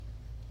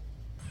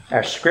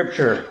Our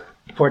scripture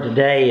for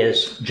today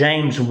is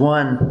James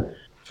 1,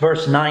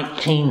 verse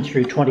 19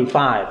 through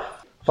 25.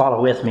 Follow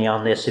with me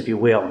on this if you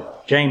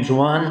will. James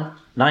 1,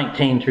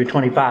 19 through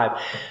 25.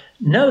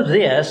 Know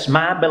this,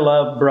 my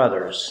beloved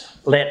brothers.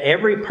 Let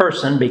every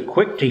person be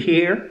quick to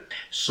hear,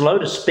 slow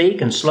to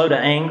speak, and slow to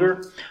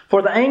anger.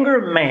 For the anger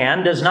of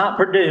man does not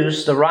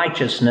produce the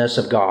righteousness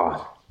of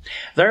God.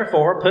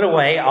 Therefore, put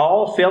away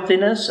all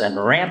filthiness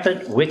and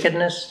rampant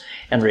wickedness,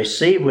 and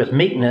receive with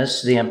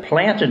meekness the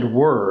implanted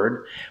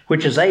word,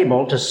 which is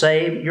able to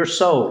save your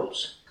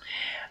souls.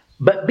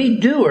 But be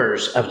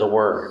doers of the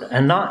word,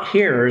 and not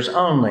hearers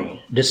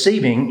only,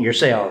 deceiving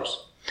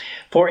yourselves.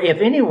 For if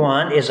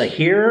anyone is a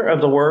hearer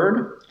of the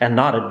word, and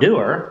not a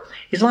doer,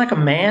 he's like a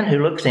man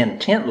who looks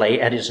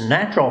intently at his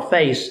natural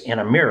face in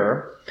a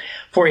mirror.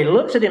 For he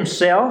looks at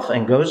himself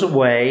and goes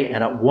away,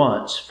 and at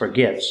once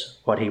forgets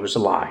what he was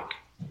like.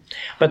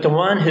 But the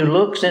one who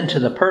looks into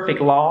the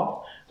perfect law,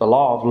 the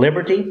law of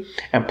liberty,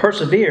 and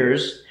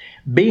perseveres,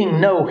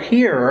 being no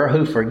hearer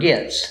who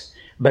forgets,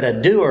 but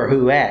a doer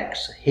who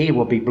acts, he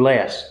will be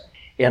blessed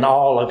in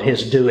all of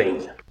his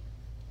doing.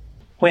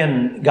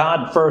 When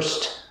God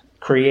first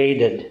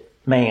created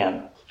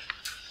man,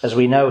 as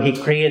we know,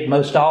 he created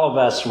most all of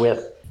us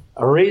with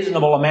a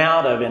reasonable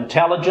amount of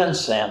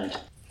intelligence and,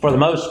 for the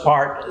most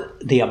part,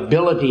 the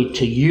ability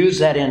to use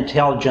that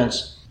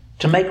intelligence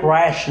to make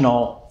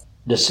rational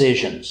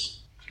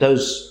decisions,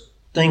 those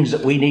things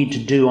that we need to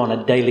do on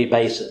a daily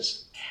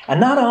basis. And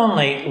not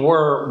only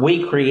were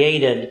we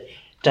created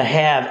to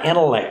have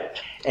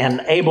intellect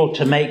and able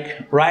to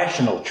make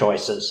rational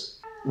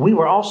choices, we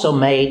were also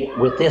made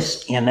with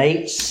this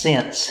innate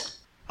sense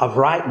of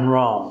right and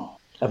wrong,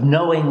 of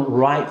knowing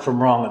right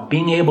from wrong, of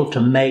being able to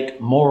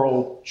make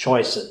moral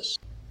choices.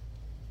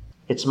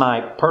 It's my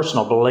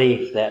personal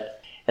belief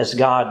that as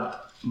God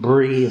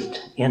breathed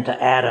into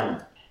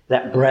Adam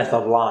that breath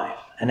of life,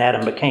 and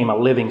Adam became a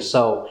living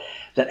soul,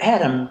 that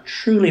Adam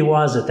truly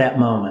was at that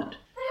moment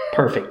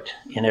perfect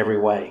in every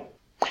way.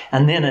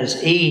 And then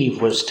as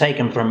Eve was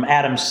taken from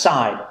Adam's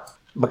side,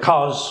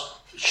 because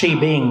she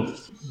being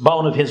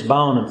bone of his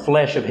bone and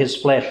flesh of his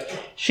flesh,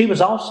 she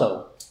was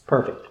also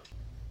perfect.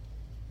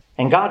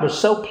 And God was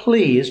so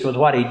pleased with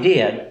what he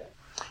did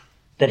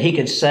that he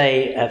could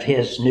say of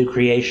his new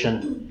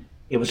creation,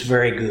 it was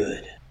very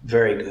good,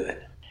 very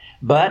good.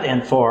 But,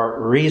 and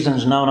for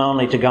reasons known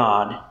only to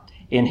God,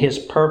 in his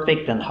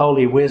perfect and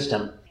holy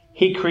wisdom,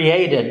 he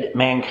created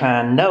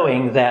mankind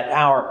knowing that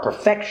our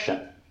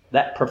perfection,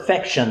 that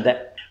perfection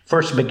that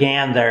first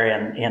began there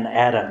in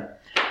Adam,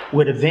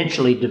 would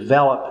eventually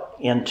develop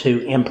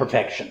into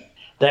imperfection,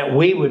 that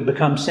we would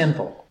become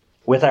sinful,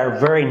 with our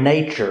very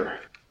nature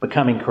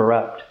becoming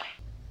corrupt.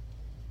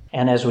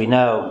 And as we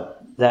know,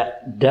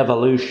 that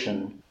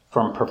devolution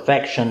from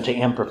perfection to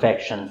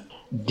imperfection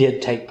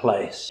did take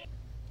place.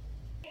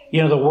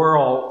 You know, the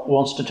world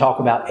wants to talk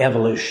about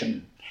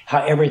evolution,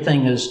 how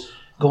everything is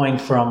going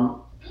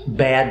from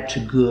bad to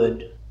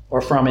good, or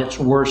from its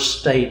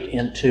worst state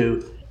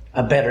into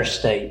a better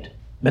state.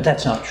 But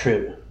that's not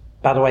true.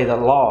 By the way, the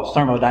law of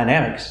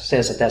thermodynamics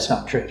says that that's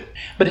not true.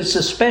 But it's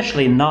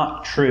especially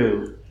not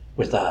true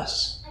with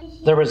us.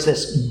 There was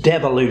this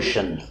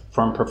devolution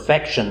from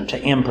perfection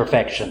to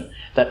imperfection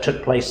that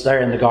took place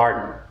there in the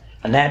garden.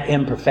 And that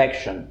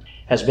imperfection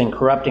has been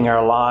corrupting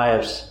our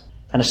lives,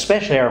 and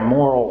especially our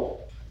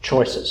moral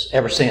choices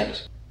ever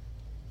since.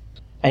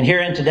 And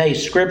here in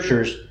today's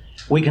scriptures,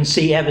 we can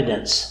see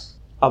evidence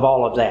of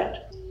all of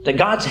that. That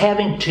God's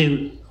having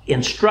to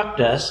instruct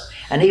us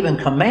and even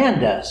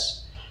command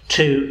us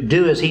to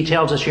do as he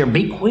tells us here,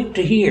 be quick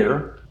to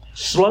hear,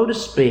 slow to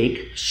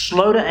speak,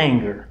 slow to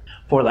anger,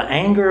 for the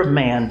anger of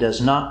man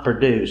does not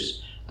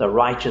produce the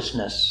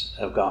righteousness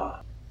of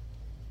God.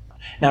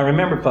 Now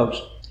remember, folks,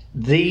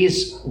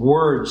 these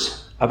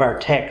words of our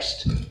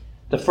text,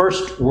 the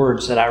first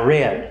words that I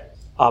read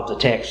of the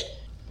text,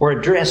 were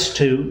addressed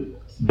to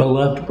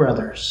beloved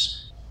brothers,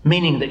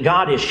 meaning that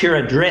God is sure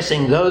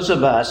addressing those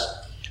of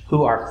us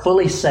who are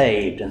fully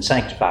saved and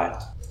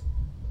sanctified,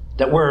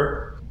 that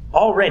we're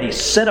already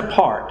set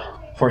apart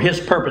for his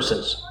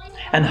purposes,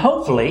 and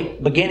hopefully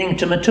beginning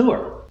to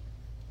mature.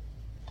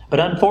 But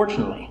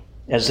unfortunately,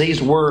 as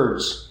these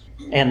words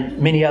and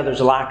many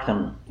others like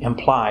them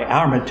imply,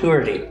 our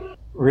maturity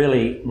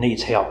really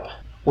needs help.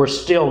 We're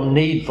still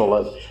needful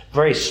of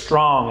very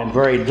strong and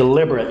very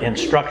deliberate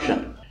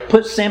instruction.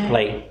 Put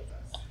simply,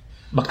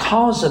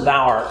 because of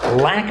our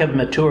lack of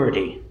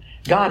maturity,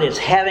 God is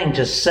having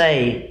to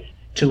say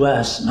to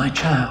us, my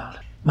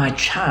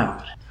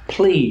child,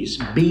 please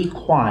be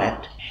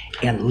quiet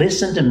and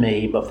listen to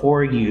me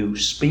before you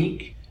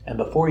speak and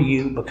before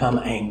you become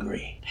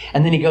angry.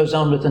 And then he goes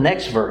on with the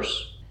next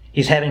verse.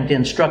 He's having to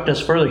instruct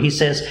us further. He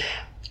says,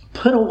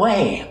 put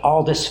away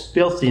all this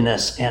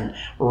filthiness and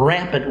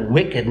rampant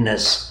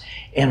wickedness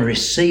and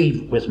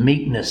receive with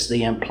meekness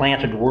the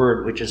implanted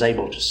word which is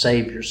able to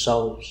save your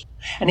souls.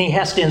 And he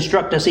has to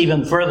instruct us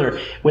even further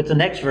with the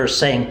next verse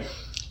saying,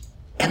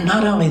 and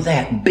not only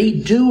that,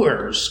 be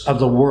doers of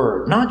the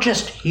word, not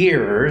just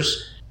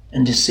hearers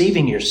and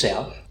deceiving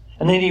yourself.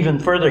 And then even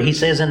further, he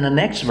says in the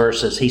next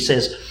verses, he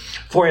says,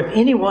 for if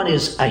anyone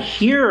is a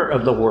hearer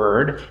of the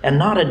word and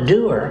not a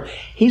doer,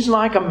 he's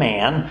like a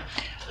man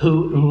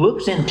who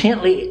looks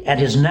intently at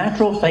his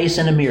natural face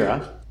in a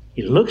mirror.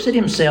 He looks at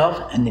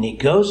himself and then he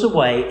goes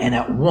away and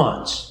at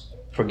once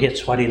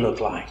forgets what he looked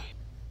like.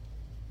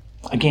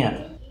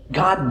 Again,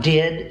 God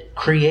did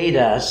create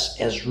us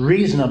as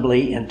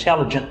reasonably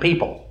intelligent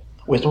people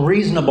with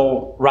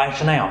reasonable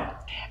rationale.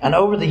 And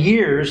over the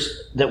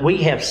years that we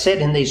have sat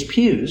in these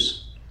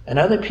pews and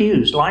other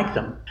pews like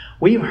them,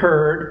 we've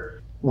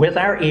heard with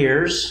our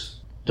ears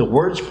the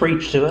words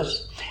preached to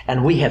us,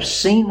 and we have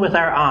seen with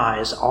our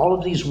eyes all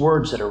of these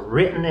words that are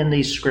written in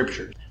these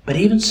scriptures. But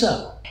even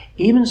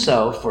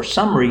so, for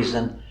some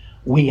reason,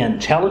 we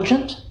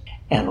intelligent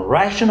and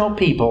rational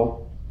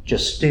people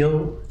just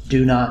still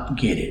do not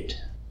get it.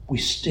 We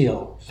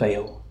still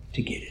fail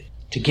to get it,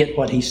 to get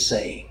what he's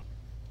saying.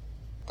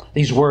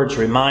 These words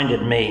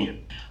reminded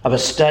me of a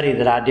study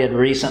that I did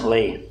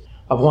recently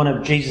of one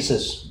of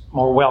Jesus'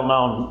 more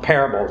well-known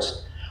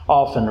parables,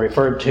 often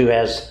referred to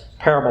as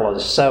parable of the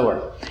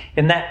sower.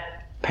 In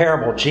that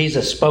parable,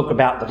 Jesus spoke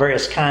about the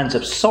various kinds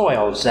of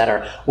soils that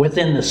are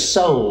within the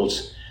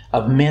souls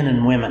of men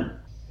and women,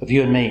 of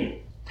you and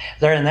me.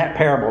 There in that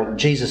parable,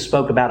 Jesus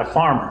spoke about a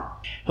farmer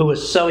who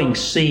was sowing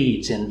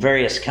seeds in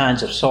various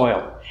kinds of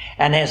soil.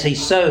 And as he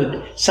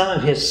sowed, some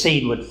of his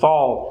seed would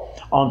fall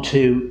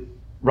onto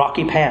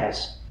rocky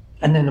paths,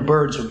 and then the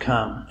birds would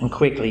come and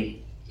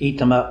quickly eat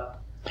them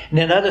up. And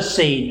then other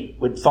seed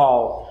would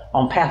fall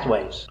on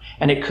pathways,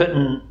 and it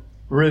couldn't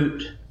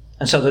root,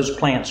 and so those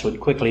plants would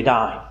quickly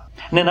die.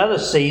 And then other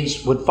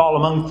seeds would fall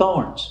among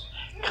thorns,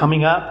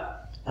 coming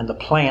up, and the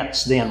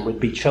plants then would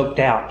be choked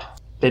out.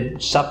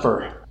 They'd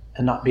suffer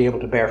and not be able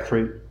to bear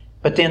fruit.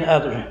 But then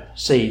other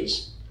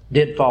seeds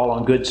did fall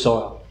on good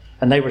soil,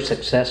 and they were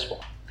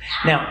successful.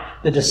 Now,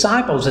 the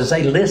disciples, as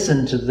they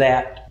listened to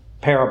that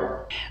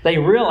parable, they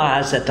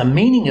realized that the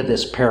meaning of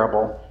this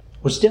parable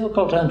was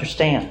difficult to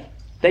understand.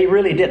 They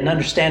really didn't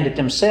understand it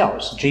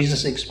themselves.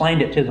 Jesus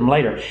explained it to them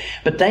later.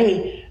 But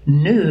they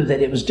knew that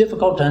it was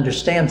difficult to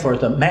understand for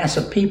the mass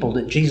of people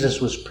that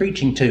Jesus was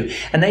preaching to.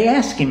 And they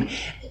asked him,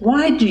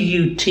 why do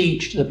you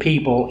teach the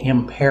people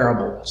in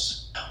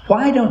parables?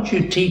 Why don't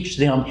you teach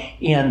them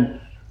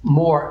in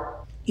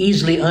more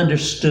easily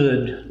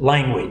understood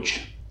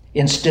language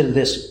instead of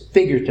this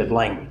figurative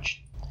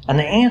language? And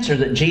the answer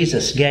that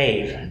Jesus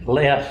gave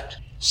left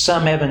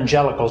some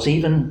evangelicals,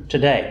 even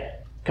today,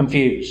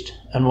 confused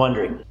and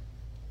wondering.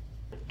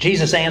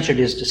 Jesus answered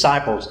his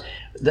disciples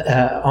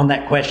on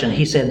that question.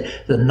 He said,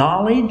 the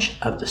knowledge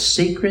of the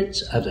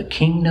secrets of the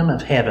kingdom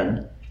of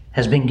heaven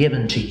has been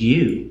given to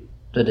you,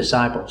 the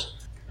disciples,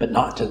 but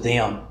not to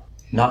them,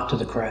 not to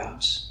the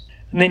crowds.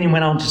 And then he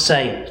went on to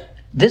say,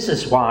 this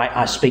is why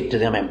I speak to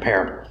them in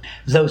parable.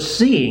 Though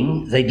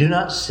seeing, they do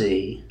not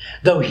see.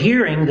 Though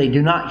hearing, they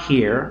do not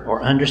hear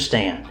or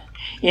understand.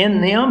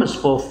 In them is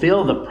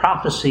fulfilled the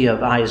prophecy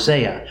of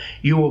Isaiah.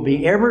 You will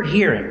be ever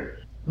hearing,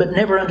 but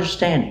never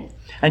understanding.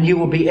 And you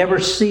will be ever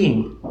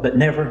seeing, but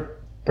never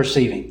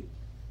perceiving.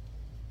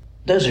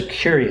 Those are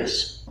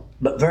curious,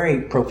 but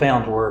very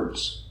profound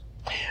words.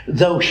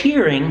 Though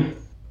hearing,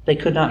 they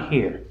could not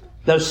hear.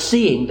 Though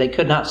seeing, they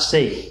could not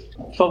see.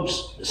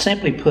 Folks,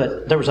 simply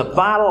put, there was a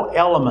vital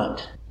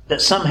element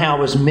that somehow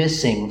was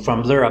missing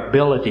from their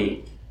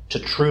ability to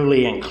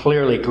truly and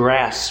clearly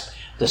grasp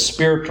the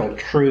spiritual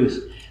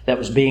truth that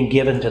was being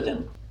given to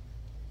them.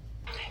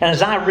 And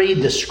as I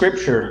read the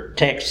scripture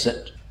text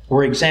that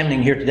we're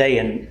examining here today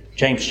in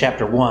James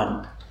chapter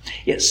 1,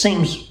 it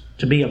seems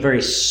to be a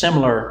very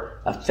similar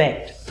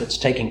effect that's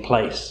taking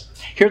place.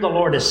 Here the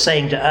Lord is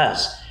saying to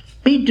us,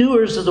 be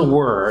doers of the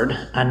word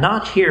and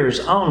not hearers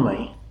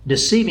only,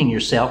 deceiving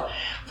yourself.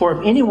 For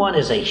if anyone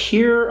is a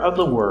hearer of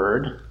the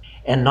word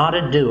and not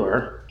a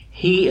doer,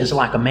 he is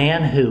like a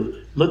man who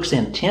looks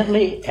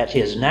intently at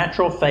his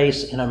natural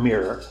face in a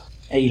mirror.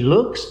 He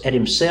looks at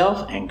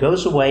himself and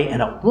goes away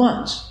and at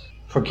once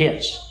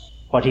forgets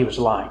what he was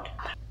like.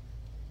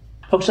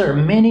 Folks, there are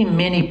many,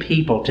 many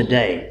people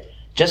today,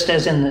 just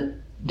as in the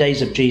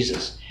days of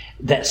Jesus,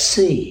 that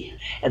see,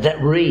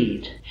 that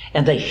read,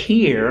 and they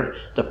hear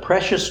the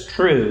precious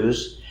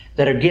truths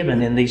that are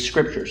given in these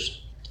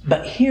scriptures.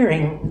 But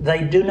hearing,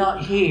 they do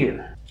not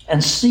hear.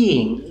 And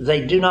seeing,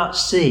 they do not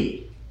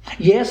see.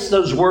 Yes,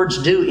 those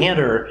words do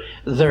enter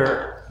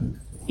their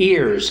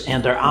ears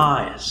and their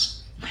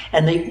eyes.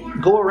 And they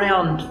go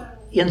around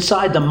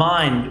inside the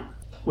mind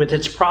with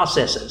its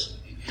processes.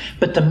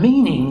 But the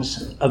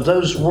meanings of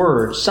those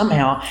words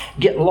somehow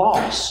get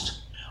lost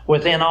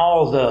within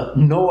all the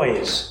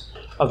noise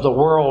of the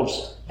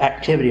world's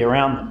activity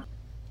around them.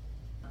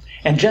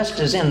 And just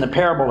as in the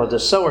parable of the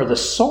sower, the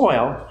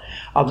soil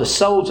of the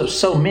souls of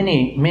so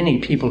many, many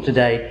people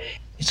today,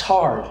 it's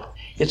hard.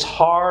 It's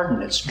hard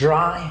and it's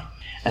dry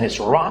and it's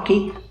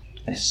rocky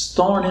and it's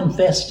thorn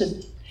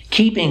infested,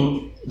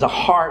 keeping the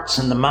hearts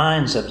and the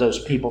minds of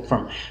those people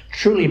from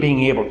truly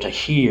being able to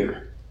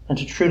hear and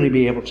to truly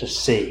be able to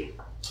see.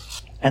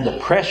 And the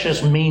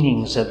precious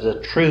meanings of the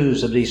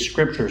truths of these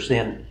scriptures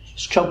then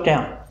is choked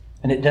out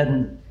and it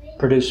doesn't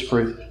produce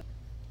fruit.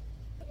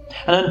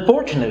 And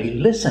unfortunately,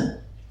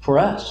 listen, for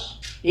us,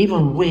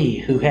 even we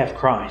who have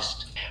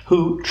Christ,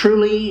 who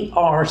truly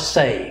are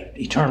saved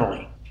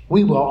eternally,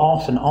 we will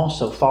often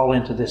also fall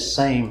into this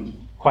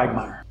same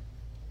quagmire.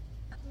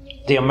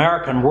 The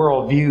American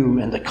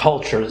worldview and the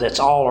culture that's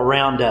all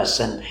around us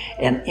and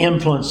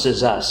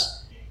influences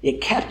us,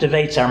 it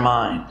captivates our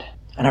mind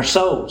and our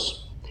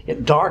souls.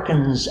 It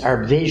darkens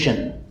our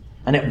vision,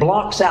 and it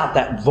blocks out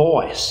that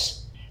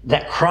voice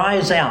that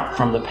cries out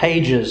from the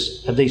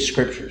pages of these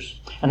scriptures.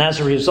 And as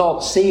a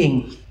result,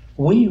 seeing,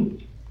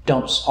 we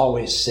don't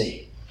always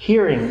see.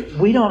 Hearing,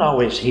 we don't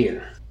always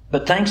hear.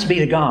 But thanks be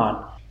to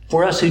God,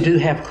 for us who do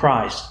have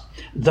Christ,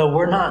 though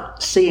we're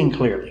not seeing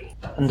clearly,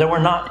 and though we're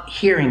not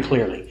hearing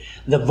clearly,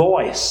 the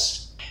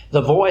voice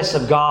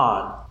of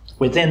God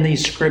within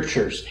these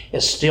scriptures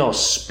is still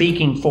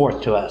speaking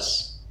forth to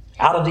us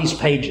out of these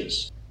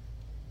pages.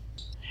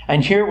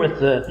 And here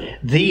with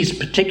these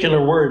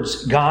particular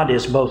words, God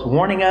is both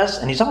warning us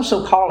and He's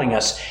also calling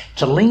us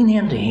to lean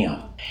into Him,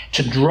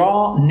 to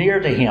draw near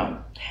to Him,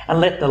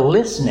 and let the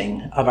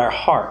listening of our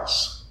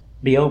hearts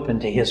be open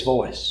to His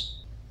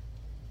voice.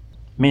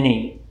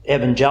 Many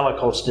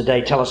evangelicals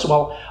today tell us,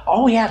 well,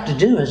 all we have to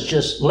do is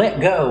just let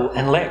go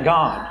and let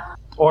God.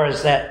 Or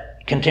as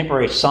that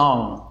contemporary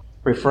song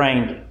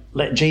refrained,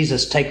 let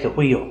Jesus take the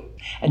wheel.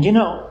 And you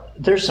know,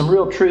 there's some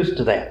real truth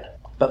to that.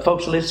 But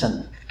folks,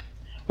 listen.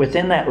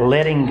 Within that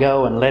letting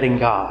go and letting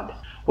God,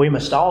 we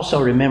must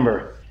also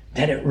remember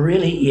that it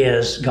really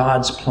is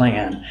God's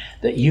plan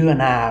that you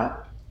and I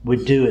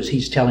would do as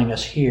He's telling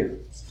us here.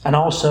 And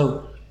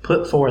also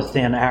put forth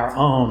then our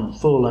own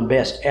full and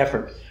best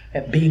effort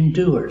at being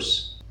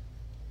doers.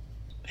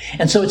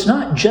 And so it's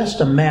not just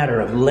a matter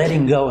of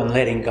letting go and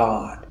letting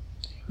God.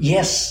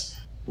 Yes,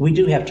 we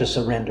do have to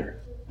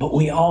surrender, but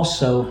we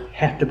also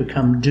have to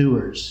become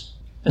doers.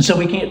 And so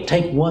we can't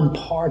take one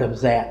part of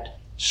that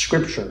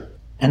scripture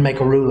and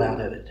make a rule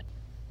out of it.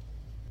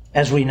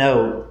 As we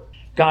know,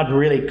 God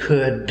really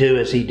could do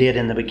as He did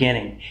in the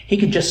beginning. He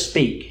could just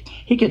speak.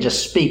 He could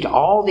just speak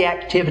all the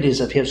activities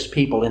of His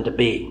people into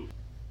being.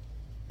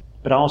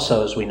 But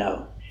also, as we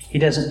know, He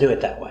doesn't do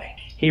it that way.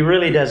 He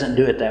really doesn't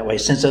do it that way.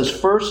 Since those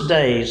first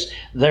days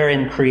there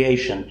in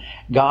creation,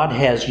 God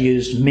has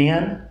used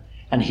men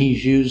and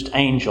He's used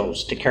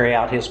angels to carry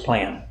out His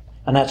plan.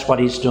 And that's what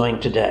He's doing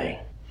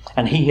today.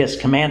 And He has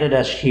commanded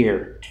us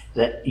here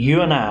that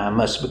you and I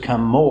must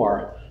become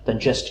more than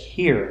just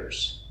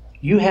hearers.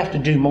 You have to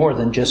do more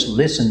than just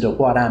listen to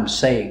what I'm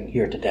saying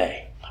here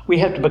today. We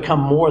have to become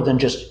more than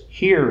just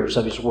hearers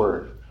of His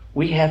Word.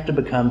 We have to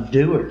become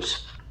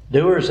doers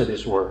of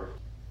His Word.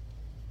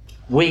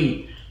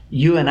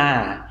 You and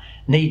I,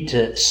 need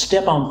to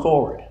step on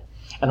forward.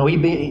 And we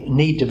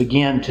need to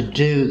begin to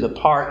do the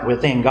part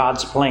within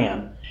God's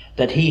plan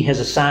that He has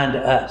assigned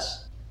to us.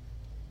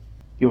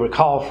 You'll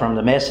recall from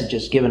the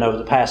messages given over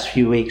the past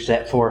few weeks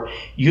that for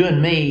you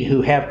and me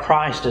who have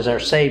Christ as our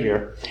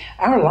Savior,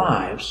 our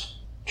lives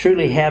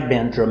truly have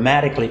been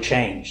dramatically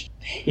changed.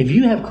 If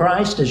you have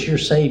Christ as your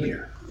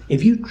Savior,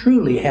 if you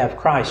truly have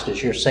Christ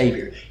as your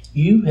Savior,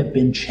 you have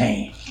been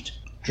changed,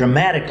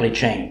 dramatically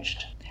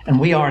changed. And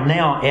we are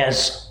now,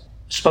 as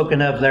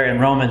spoken of there in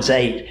Romans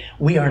 8,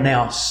 we are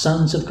now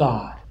sons of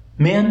God.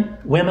 Men,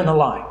 women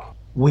alike,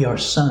 we are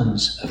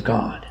sons of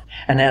God.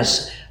 And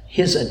as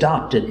His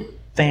adopted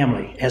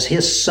family, as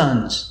His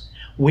sons,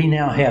 we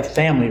now have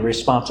family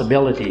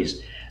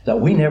responsibilities that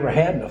we never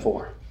had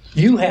before.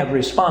 You have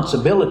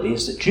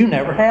responsibilities that you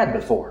never had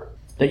before,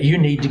 that you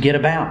need to get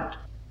about.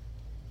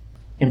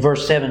 In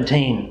verse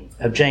 17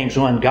 of James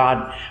 1,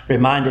 God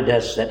reminded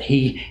us that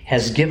He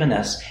has given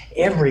us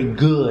every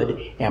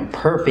good and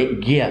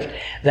perfect gift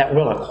that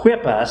will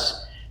equip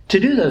us to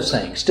do those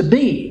things, to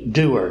be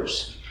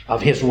doers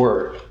of His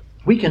Word.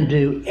 We can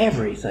do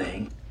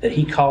everything that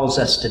He calls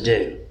us to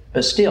do.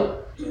 But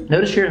still,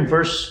 notice here in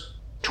verse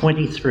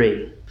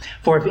 23,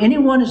 for if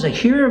anyone is a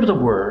hearer of the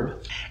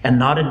word and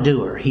not a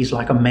doer, he's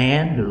like a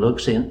man who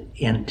looks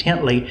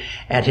intently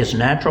at his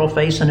natural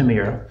face in a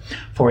mirror,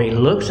 for he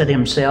looks at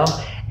himself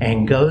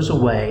and goes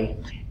away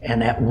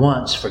and at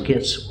once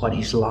forgets what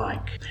he's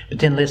like. But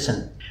then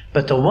listen,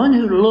 but the one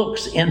who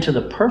looks into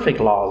the perfect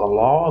law, the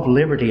law of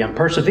liberty, and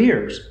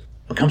perseveres,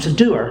 becomes a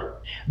doer,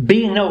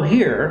 being no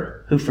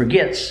hearer who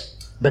forgets,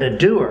 but a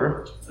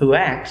doer who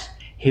acts,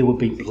 he will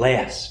be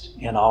blessed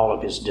in all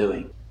of his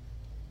doing.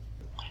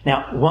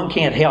 Now, one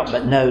can't help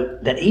but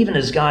note that even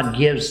as God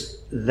gives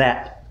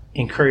that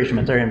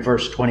encouragement there in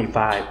verse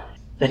 25,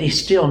 that He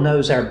still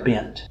knows our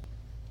bent.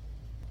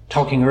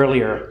 Talking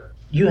earlier,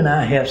 you and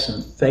I have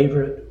some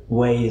favorite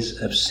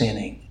ways of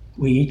sinning.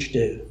 We each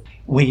do.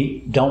 We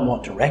don't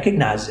want to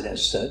recognize it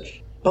as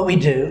such, but we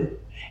do.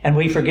 And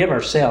we forgive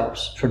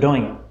ourselves for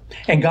doing it.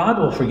 And God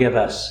will forgive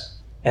us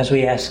as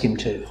we ask Him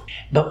to.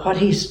 But what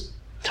He's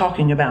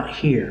talking about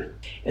here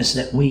is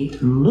that we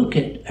look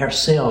at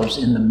ourselves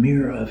in the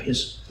mirror of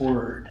His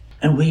Word,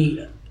 and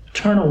we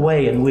turn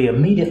away and we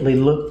immediately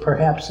look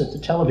perhaps at the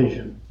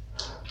television,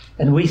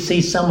 and we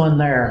see someone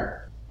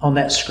there on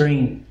that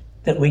screen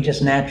that we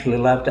just naturally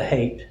love to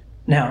hate.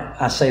 Now,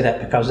 I say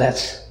that because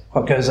that's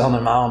what goes on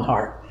in my own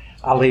heart.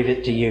 I'll leave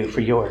it to you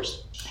for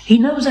yours. He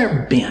knows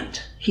our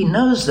bent. He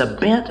knows the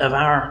bent of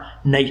our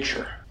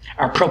nature,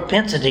 our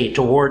propensity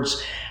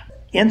towards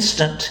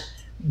instant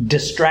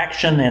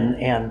distraction,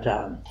 and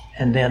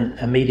then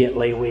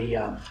immediately we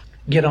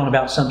get on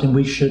about something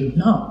we should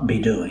not be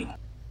doing.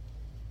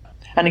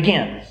 And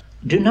again,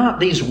 do not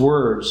these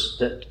words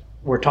that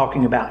we're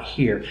talking about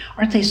here,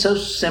 aren't they so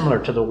similar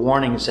to the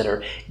warnings that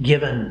are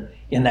given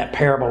in that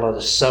parable of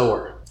the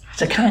sower?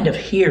 It's a kind of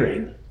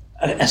hearing,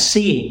 a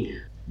seeing,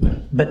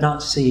 but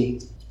not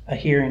seeing, a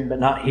hearing,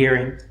 but not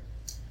hearing.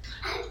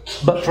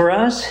 But for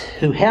us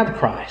who have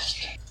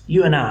Christ,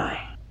 you and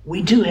I,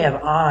 we do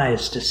have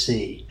eyes to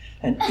see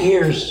and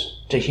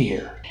ears to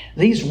hear.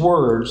 These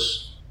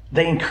words,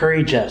 they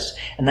encourage us,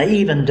 and they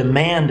even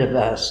demand of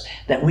us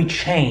that we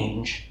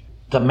change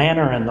the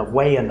manner and the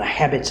way and the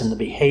habits and the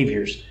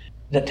behaviors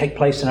that take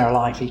place in our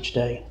life each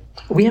day.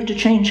 We have to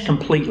change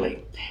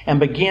completely and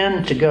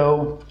begin to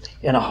go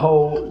in a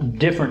whole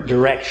different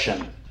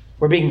direction.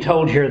 We're being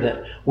told here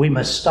that we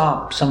must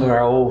stop some of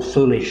our old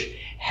foolish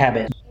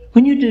habits.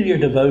 When you do your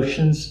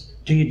devotions,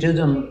 do you do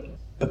them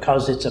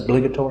because it's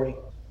obligatory?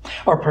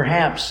 Or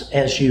perhaps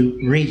as you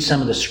read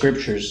some of the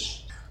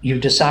scriptures,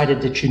 you've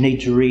decided that you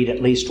need to read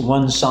at least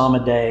one psalm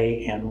a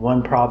day and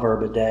one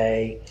proverb a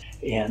day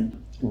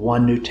and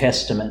one New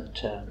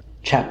Testament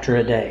chapter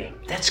a day.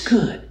 That's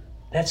good.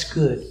 That's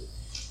good.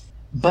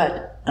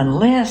 But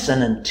unless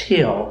and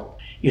until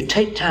you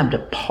take time to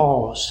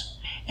pause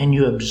and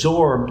you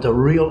absorb the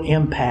real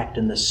impact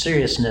and the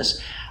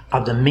seriousness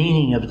of the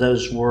meaning of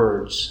those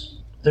words,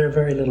 they're of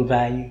very little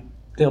value.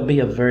 They'll be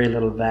of very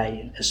little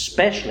value,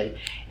 especially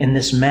in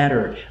this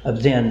matter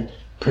of then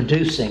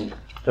producing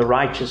the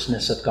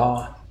righteousness of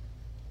God.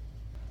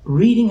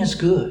 Reading is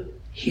good.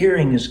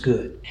 Hearing is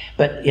good.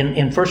 But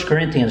in 1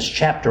 Corinthians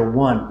chapter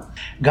 1,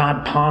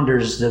 God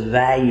ponders the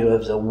value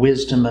of the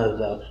wisdom of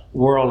the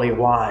worldly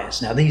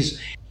wise. Now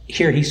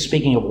here he's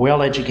speaking of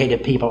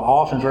well-educated people,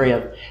 often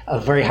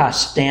of very high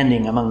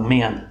standing among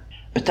men.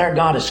 But their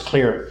God is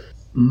clear.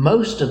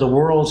 Most of the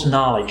world's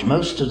knowledge,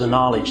 most of the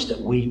knowledge that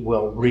we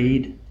will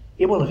read,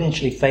 it will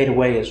eventually fade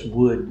away as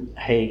wood,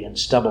 hay, and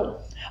stubble.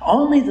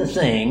 Only the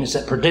things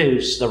that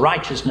produce the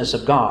righteousness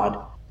of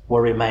God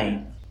will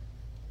remain.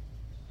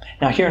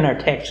 Now here in our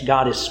text,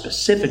 God is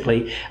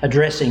specifically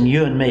addressing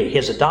you and me,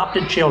 His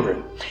adopted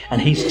children,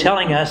 and He's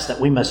telling us that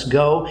we must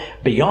go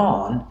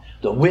beyond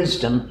the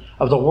wisdom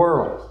of the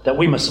world, that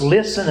we must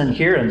listen and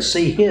hear and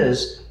see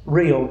His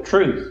real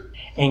truth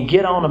and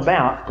get on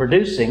about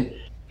producing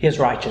His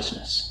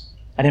righteousness.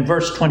 And in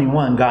verse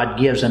 21, God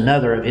gives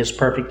another of His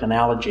perfect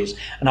analogies,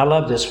 and I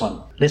love this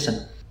one.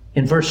 Listen,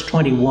 in verse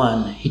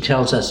 21, He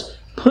tells us,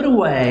 "Put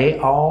away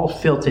all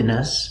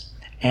filthiness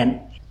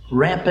and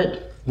rampant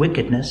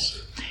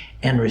wickedness,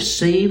 and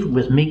receive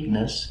with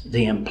meekness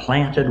the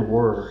implanted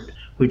word,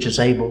 which is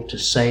able to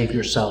save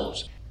your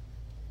souls."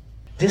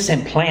 This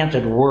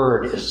implanted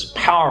word is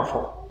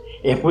powerful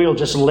if we'll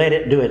just let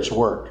it do its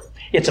work.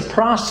 It's a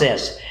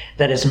process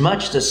that is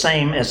much the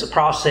same as the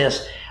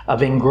process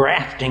of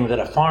engrafting that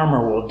a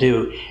farmer will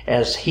do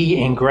as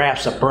he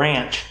engrafts a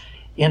branch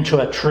into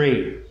a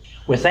tree,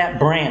 with that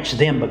branch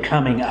then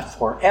becoming a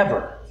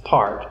forever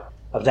part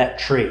of that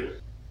tree.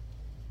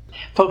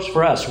 Folks,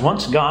 for us,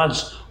 once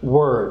God's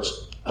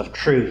words of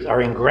truth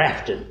are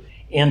engrafted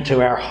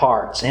into our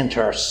hearts,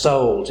 into our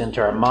souls,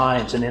 into our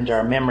minds, and into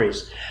our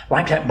memories,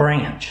 like that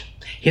branch,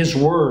 His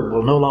word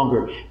will no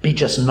longer be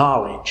just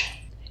knowledge.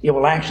 It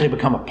will actually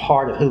become a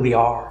part of who we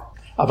are,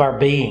 of our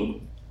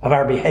being, of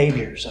our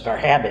behaviors, of our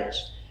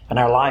habits, and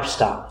our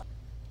lifestyle.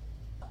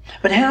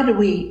 But how do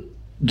we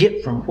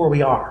get from where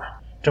we are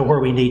to where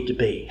we need to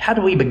be? How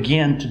do we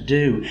begin to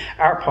do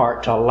our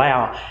part to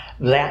allow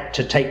that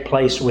to take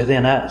place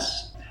within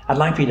us? I'd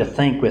like for you to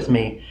think with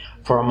me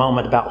for a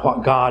moment about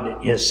what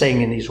God is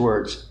saying in these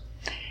words.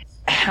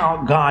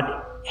 How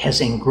God has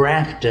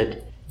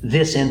engrafted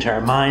this into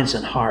our minds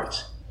and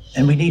hearts.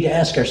 And we need to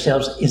ask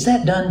ourselves, is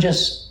that done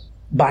just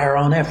by our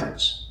own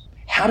efforts?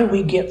 How do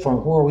we get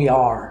from where we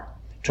are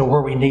to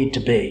where we need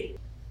to be?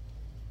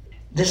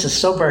 This is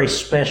so very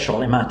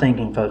special in my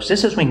thinking, folks.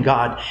 This is when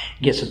God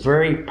gets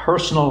very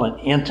personal and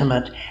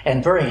intimate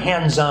and very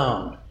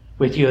hands-on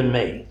with you and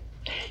me.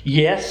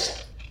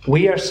 Yes,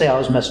 we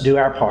ourselves must do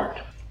our part.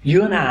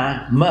 You and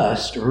I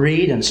must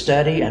read and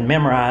study and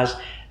memorize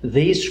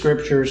these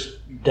scriptures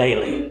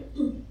daily.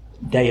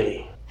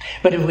 Daily.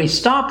 But if we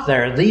stop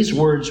there, these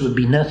words would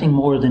be nothing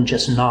more than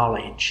just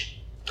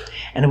knowledge.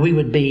 And we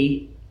would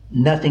be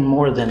nothing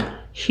more than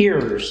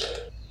hearers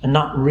and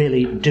not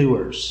really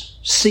doers.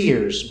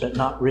 Seers, but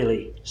not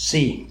really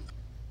seeing.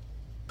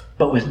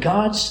 But with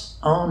God's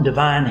own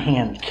divine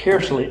hand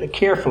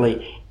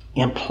carefully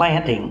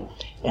implanting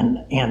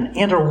and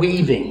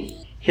interweaving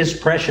His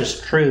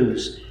precious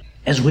truths,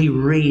 as we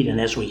read and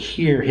as we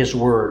hear His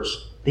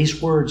words,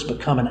 these words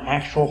become an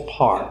actual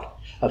part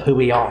of who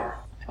we are,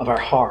 of our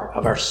heart,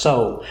 of our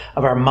soul,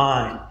 of our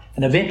mind,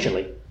 and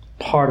eventually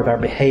part of our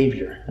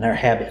behavior and our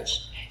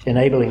habits,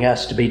 enabling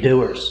us to be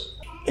doers.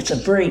 It's a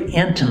very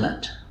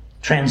intimate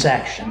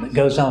transaction that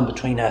goes on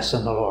between us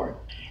and the Lord.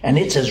 And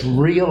it's as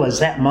real as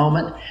that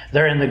moment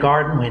there in the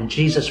garden when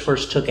Jesus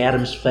first took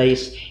Adam's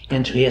face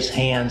into his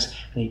hands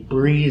and he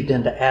breathed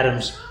into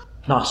Adam's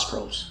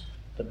nostrils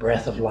the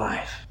breath of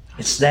life.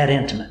 It's that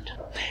intimate.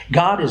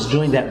 God is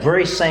doing that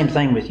very same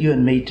thing with you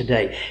and me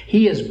today.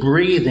 He is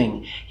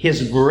breathing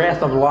his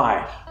breath of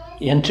life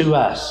into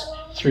us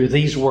through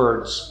these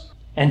words.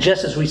 And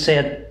just as we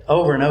said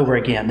over and over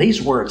again,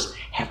 these words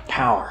have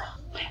power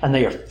and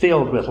they are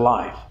filled with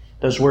life.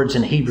 Those words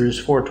in Hebrews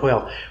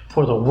 4:12,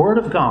 for the word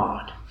of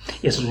God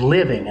is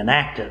living and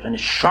active and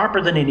is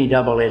sharper than any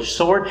double-edged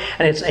sword,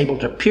 and it's able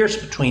to pierce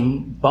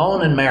between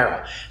bone and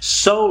marrow,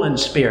 soul and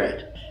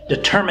spirit,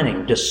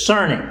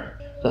 discerning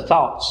the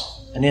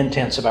thoughts and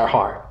intents of our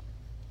heart.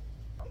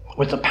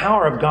 With the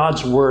power of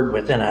God's word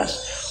within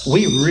us,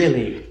 we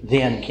really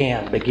then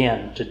can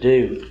begin to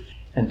do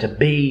and to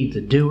be the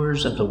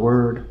doers of the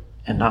word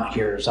and not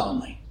hearers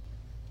only.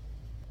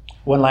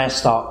 One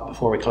last thought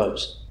before we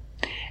close.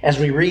 As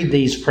we read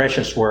these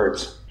precious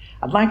words,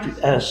 I'd like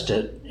us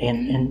to,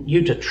 and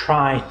you to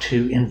try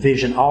to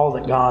envision all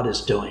that God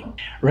is doing.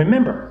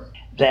 Remember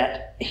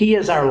that he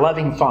is our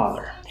loving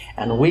Father,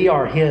 and we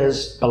are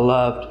his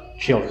beloved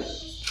children.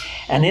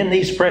 And in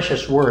these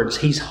precious words,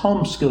 he's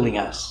homeschooling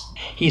us.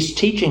 He's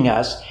teaching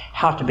us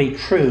how to be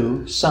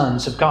true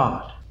sons of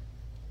God.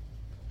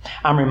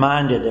 I'm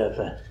reminded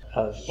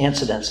of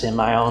incidents in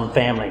my own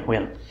family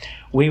when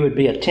we would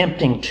be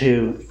attempting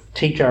to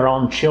teach our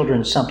own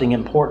children something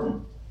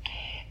important.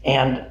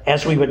 And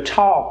as we would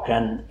talk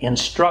and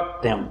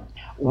instruct them,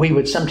 we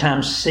would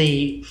sometimes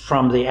see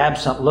from the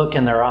absent look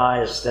in their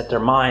eyes that their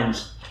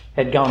minds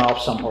had gone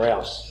off somewhere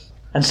else.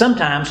 And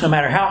sometimes, no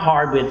matter how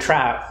hard we'd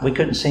try, we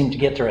couldn't seem to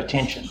get their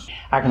attention.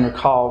 I can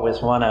recall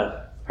with one of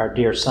our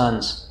dear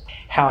sons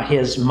how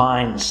his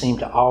mind seemed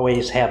to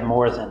always have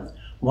more than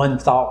one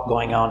thought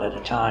going on at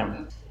a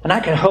time. And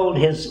I could hold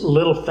his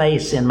little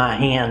face in my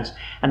hands,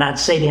 and I'd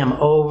say to him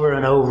over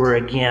and over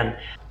again,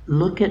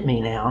 look at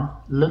me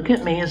now. Look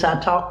at me as I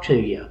talk to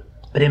you.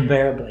 But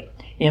invariably,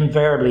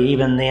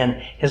 even then,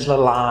 his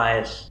little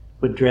eyes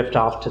would drift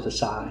off to the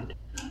side.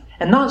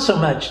 And not so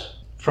much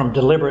from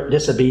deliberate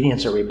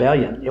disobedience or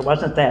rebellion. It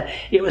wasn't that.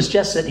 It was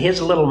just that his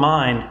little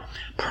mind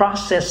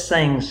processed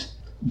things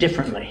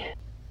differently.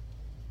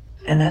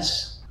 And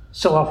that's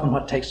so often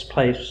what takes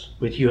place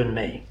with you and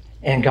me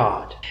and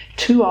God.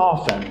 Too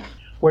often,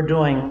 we're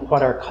doing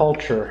what our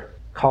culture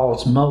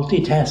calls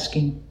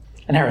multitasking,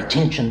 and our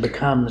attention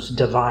becomes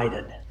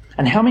divided.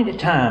 And how many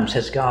times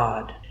has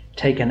God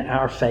taken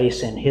our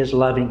face in his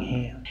loving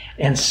hand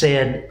and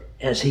said,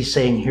 as he's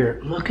saying here,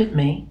 look at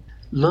me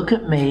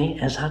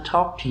as I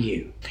talk to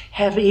you.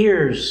 Have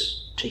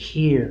ears to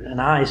hear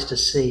and eyes to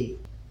see.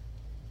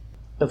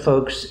 But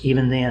folks,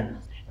 even then,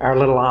 our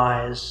little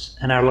eyes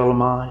and our little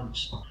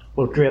minds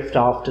will drift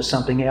off to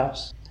something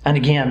else. And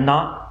again,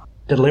 not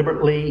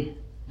deliberately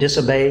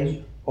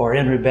disobeying or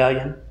in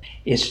rebellion.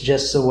 It's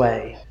just the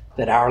way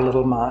that our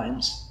little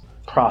minds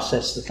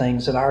process the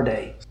things of our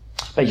day.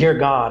 But here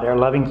God, our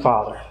loving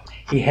Father,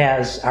 he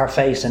has our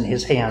face in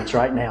his hands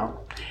right now.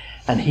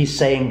 And he's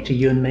saying to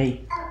you and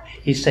me,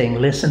 he's saying,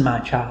 listen, my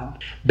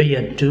child, be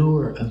a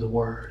doer of the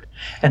word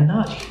and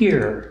not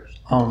hearers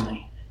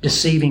only,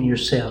 deceiving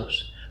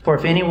yourselves. For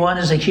if anyone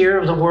is a hearer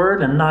of the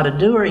word and not a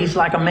doer, he's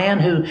like a man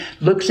who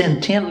looks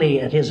intently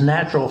at his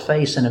natural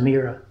face in a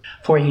mirror.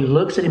 For he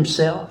looks at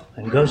himself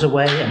and goes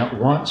away and at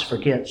once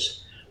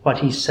forgets what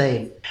he's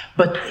saying.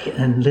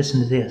 And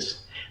listen to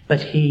this,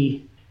 but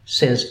he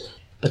says,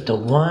 but the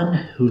one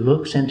who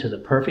looks into the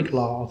perfect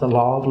law, the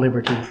law of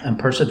liberty, and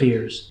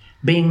perseveres,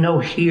 being no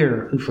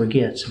hearer who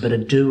forgets, but a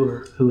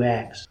doer who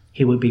acts,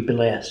 he would be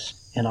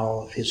blessed in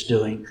all of his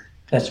doing.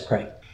 Let's pray.